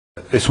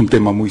Es un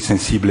tema muy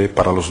sensible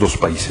para los dos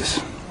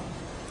países.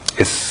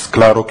 Es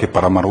claro que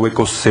para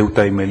Marruecos,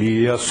 Ceuta y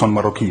Melilla son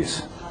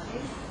marroquíes.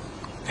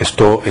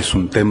 Esto es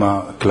un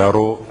tema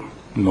claro,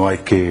 no hay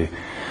que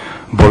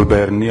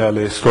volver ni a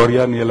la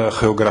historia ni a la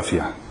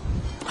geografía.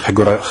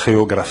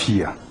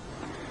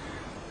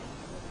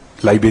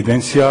 La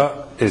evidencia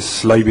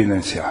es la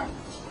evidencia.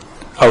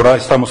 Ahora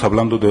estamos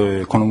hablando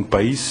con un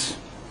país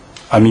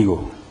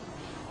amigo,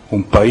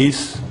 un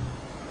país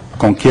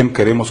con quien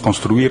queremos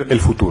construir el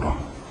futuro.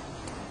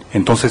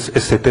 Entonces,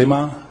 este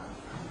tema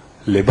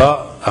le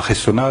va a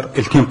gestionar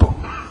el tiempo.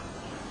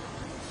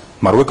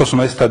 Marruecos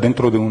no está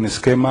dentro de un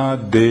esquema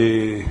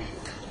de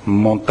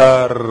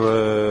montar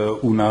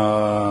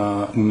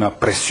una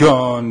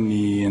presión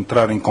y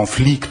entrar en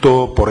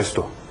conflicto por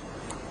esto.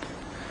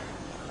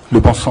 Le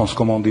bon sens,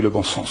 como on dit le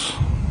bon sens.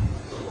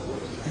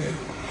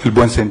 El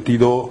buen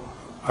sentido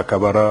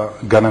acabará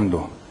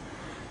ganando.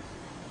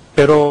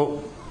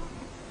 Pero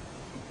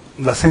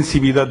la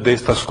sensibilidad de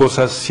estas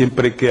cosas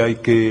siempre que hay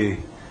que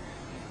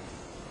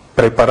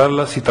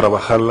prepararlas y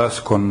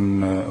trabajarlas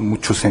con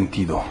mucho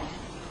sentido.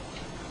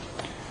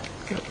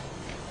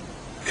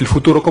 ¿El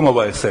futuro cómo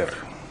va a ser?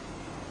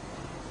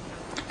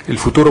 ¿El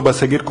futuro va a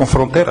seguir con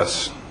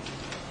fronteras?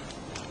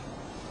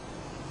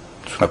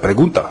 Es una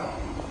pregunta.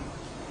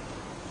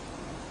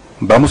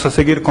 ¿Vamos a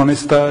seguir con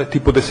este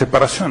tipo de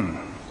separación?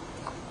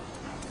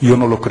 Yo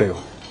no lo creo.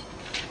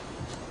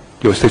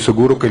 Yo estoy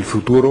seguro que el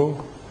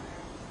futuro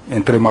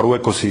entre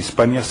Marruecos y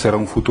España será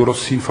un futuro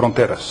sin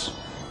fronteras,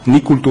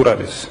 ni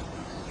culturales,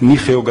 ni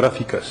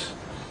geográficas,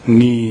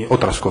 ni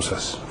otras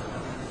cosas.